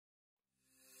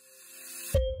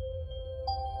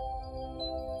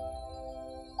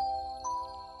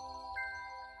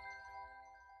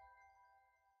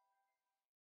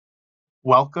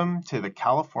Welcome to the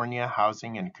California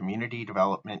Housing and Community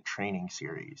Development Training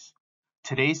Series.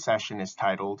 Today's session is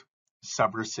titled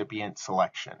Subrecipient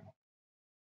Selection.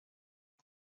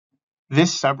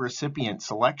 This subrecipient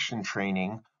selection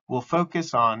training will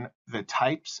focus on the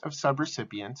types of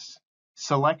subrecipients,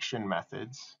 selection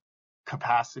methods,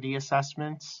 capacity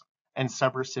assessments, and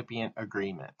subrecipient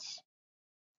agreements.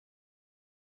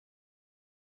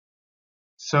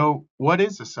 So, what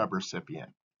is a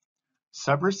subrecipient?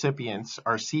 Subrecipients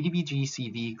are CDBG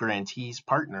CV grantees'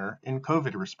 partner in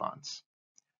COVID response.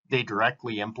 They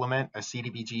directly implement a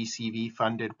CDBG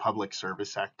CV-funded public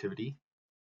service activity.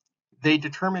 They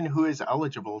determine who is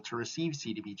eligible to receive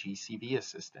CDBG CV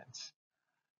assistance.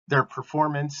 Their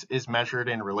performance is measured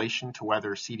in relation to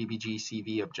whether CDBG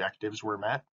CV objectives were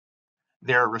met.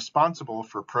 They are responsible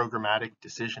for programmatic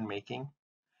decision-making,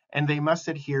 and they must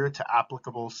adhere to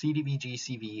applicable CDBG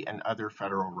CV and other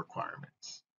federal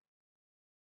requirements.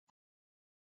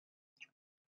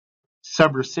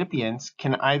 Subrecipients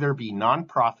can either be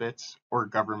nonprofits or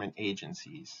government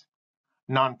agencies.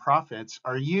 Nonprofits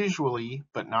are usually,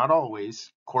 but not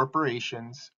always,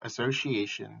 corporations,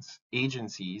 associations,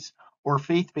 agencies, or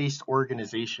faith-based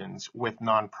organizations with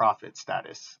nonprofit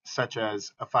status, such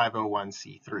as a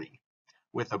 501c3,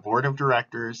 with a board of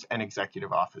directors and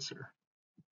executive officer.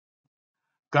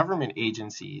 Government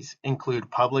agencies include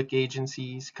public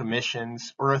agencies,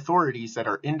 commissions, or authorities that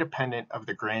are independent of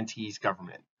the grantee's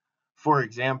government. For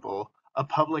example, a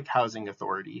public housing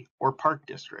authority or park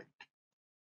district.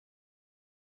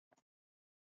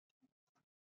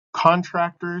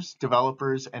 Contractors,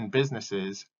 developers, and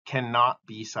businesses cannot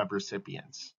be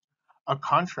subrecipients. A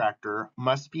contractor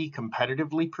must be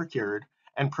competitively procured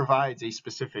and provides a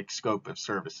specific scope of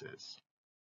services.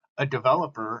 A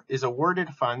developer is awarded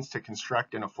funds to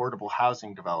construct an affordable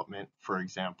housing development, for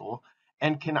example,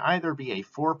 and can either be a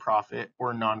for-profit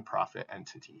or nonprofit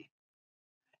entity.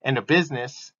 And a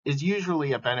business is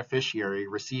usually a beneficiary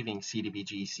receiving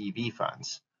CDBG CV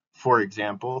funds, for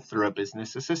example, through a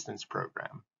business assistance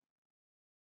program.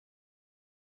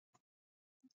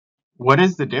 What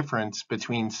is the difference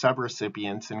between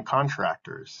subrecipients and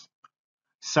contractors?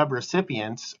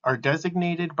 Subrecipients are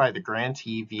designated by the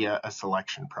grantee via a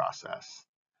selection process.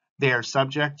 They are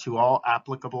subject to all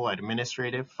applicable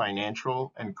administrative,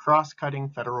 financial, and cross-cutting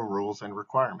federal rules and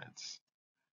requirements.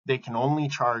 They can only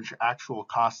charge actual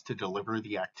costs to deliver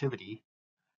the activity.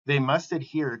 They must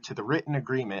adhere to the written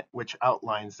agreement which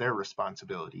outlines their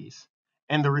responsibilities,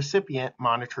 and the recipient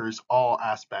monitors all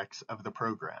aspects of the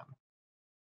program.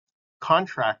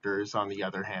 Contractors, on the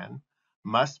other hand,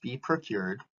 must be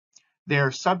procured. They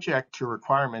are subject to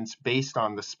requirements based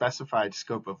on the specified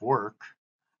scope of work.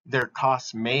 Their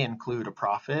costs may include a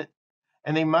profit,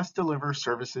 and they must deliver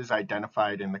services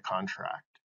identified in the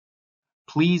contract.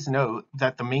 Please note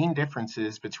that the main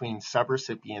differences between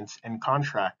subrecipients and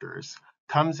contractors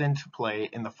comes into play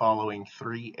in the following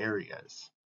three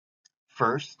areas.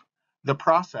 First, the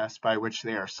process by which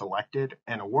they are selected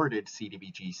and awarded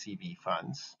CDBG CV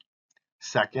funds.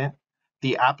 Second,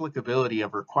 the applicability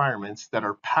of requirements that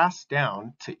are passed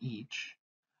down to each.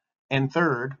 And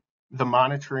third, the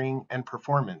monitoring and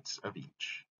performance of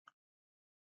each.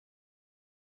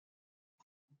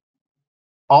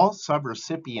 All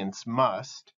subrecipients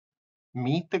must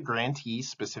meet the grantee's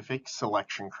specific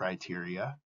selection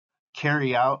criteria,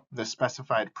 carry out the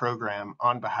specified program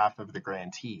on behalf of the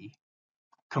grantee,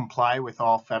 comply with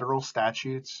all federal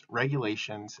statutes,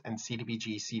 regulations, and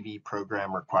CDBG CV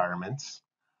program requirements,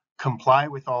 comply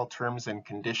with all terms and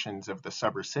conditions of the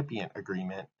subrecipient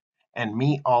agreement, and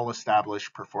meet all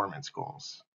established performance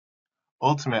goals.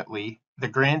 Ultimately, the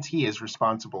grantee is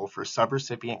responsible for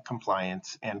subrecipient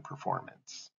compliance and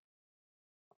performance.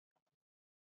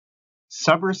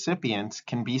 Subrecipients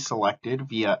can be selected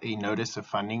via a Notice of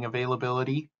Funding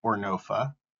Availability, or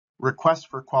NOFA, Request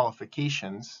for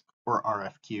Qualifications, or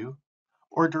RFQ,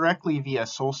 or directly via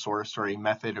sole source or a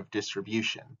Method of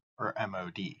Distribution, or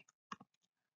MOD.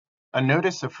 A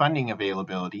Notice of Funding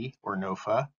Availability, or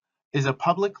NOFA, is a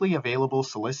publicly available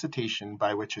solicitation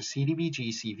by which a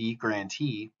CDBG CV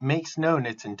grantee makes known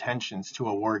its intentions to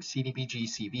award CDBG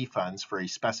CV funds for a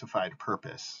specified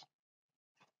purpose.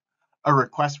 A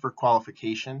Request for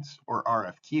Qualifications, or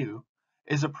RFQ,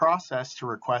 is a process to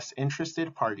request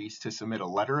interested parties to submit a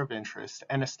letter of interest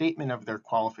and a statement of their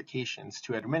qualifications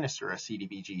to administer a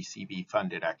CDBG CV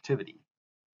funded activity.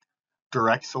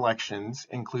 Direct selections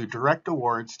include direct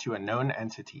awards to a known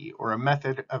entity or a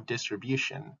method of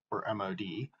distribution, or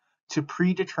MOD, to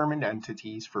predetermined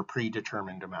entities for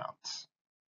predetermined amounts.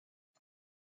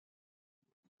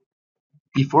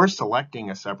 Before selecting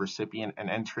a subrecipient and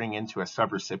entering into a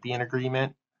subrecipient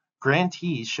agreement,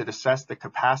 Grantees should assess the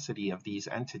capacity of these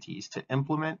entities to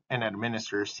implement and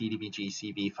administer CDBG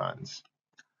CV funds.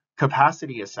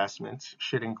 Capacity assessments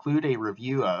should include a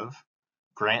review of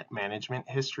grant management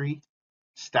history,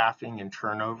 staffing and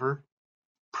turnover,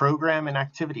 program and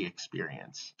activity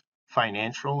experience,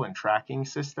 financial and tracking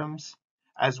systems,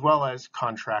 as well as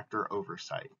contractor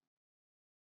oversight.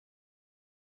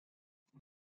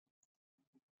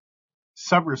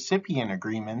 Subrecipient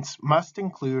agreements must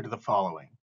include the following: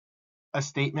 a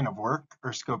statement of work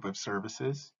or scope of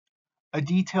services, a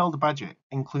detailed budget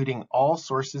including all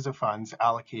sources of funds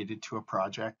allocated to a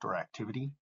project or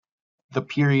activity, the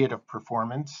period of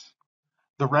performance,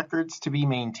 the records to be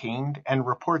maintained and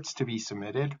reports to be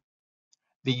submitted,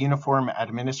 the uniform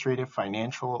administrative,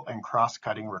 financial, and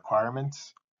cross-cutting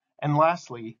requirements, and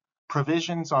lastly,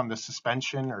 provisions on the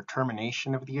suspension or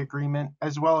termination of the agreement,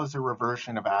 as well as a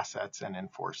reversion of assets and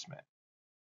enforcement.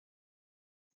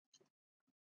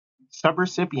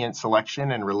 Subrecipient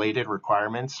selection and related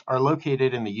requirements are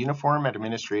located in the Uniform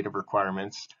Administrative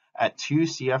Requirements at 2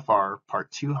 CFR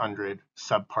Part 200,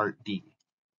 Subpart D.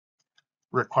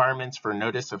 Requirements for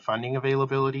notice of funding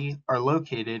availability are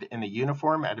located in the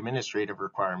Uniform Administrative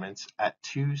Requirements at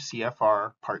 2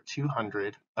 CFR Part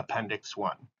 200, Appendix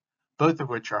 1, both of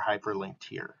which are hyperlinked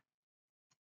here.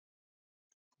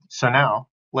 So now,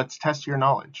 let's test your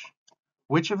knowledge.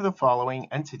 Which of the following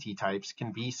entity types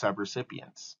can be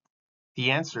subrecipients?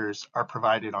 The answers are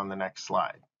provided on the next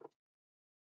slide.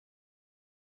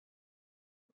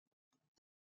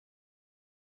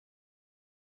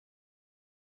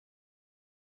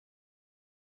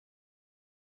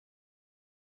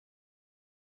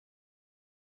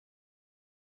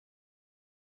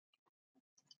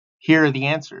 Here are the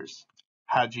answers.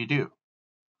 How'd you do?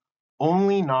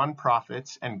 Only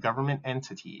nonprofits and government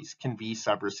entities can be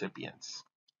subrecipients.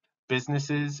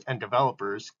 Businesses and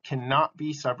developers cannot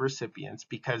be subrecipients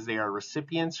because they are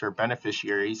recipients or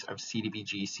beneficiaries of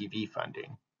CDBG CV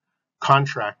funding.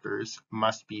 Contractors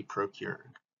must be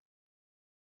procured.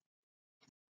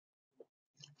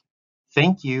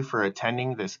 Thank you for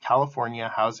attending this California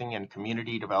Housing and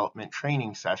Community Development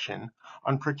training session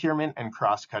on procurement and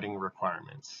cross-cutting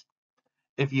requirements.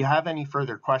 If you have any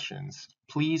further questions,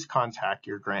 please contact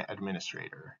your grant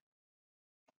administrator.